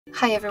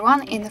Hi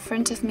everyone, in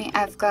front of me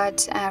I've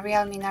got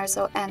REALME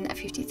Narzo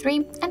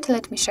N53 and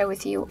let me share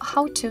with you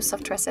how to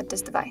soft reset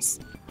this device.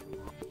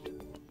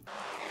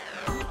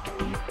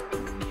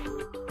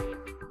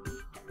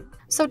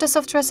 So the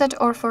soft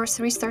reset or force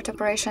restart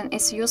operation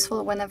is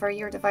useful whenever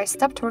your device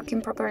stopped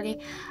working properly.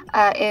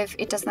 If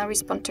it does not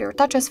respond to your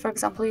touches, for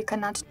example, you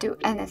cannot do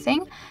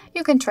anything,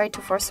 you can try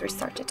to force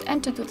restart it.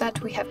 And to do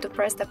that, we have to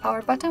press the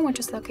power button, which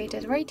is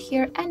located right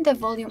here, and the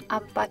volume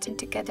up button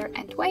together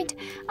and wait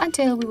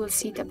until we will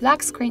see the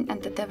black screen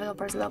and the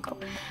developer's logo.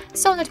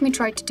 So let me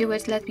try to do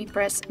it. Let me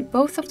press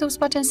both of those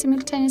buttons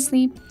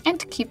simultaneously and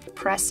keep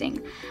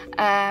pressing.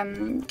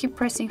 Keep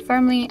pressing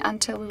firmly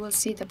until we will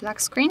see the black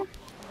screen.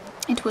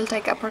 It will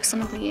take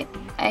approximately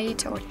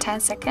 8 or 10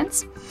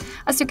 seconds.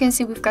 As you can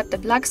see, we've got the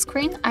black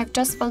screen. I've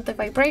just felt the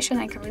vibration.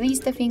 I can release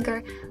the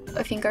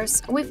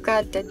fingers. We've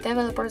got the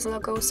developer's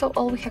logo. So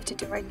all we have to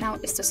do right now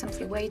is to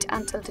simply wait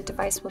until the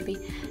device will be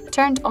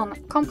turned on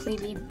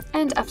completely.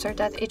 And after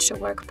that, it should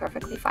work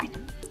perfectly fine.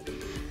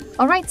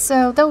 Alright,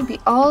 so that will be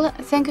all.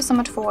 Thank you so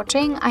much for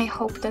watching. I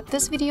hope that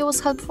this video was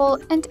helpful.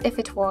 And if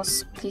it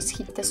was, please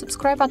hit the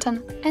subscribe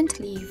button and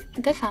leave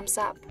the thumbs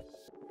up.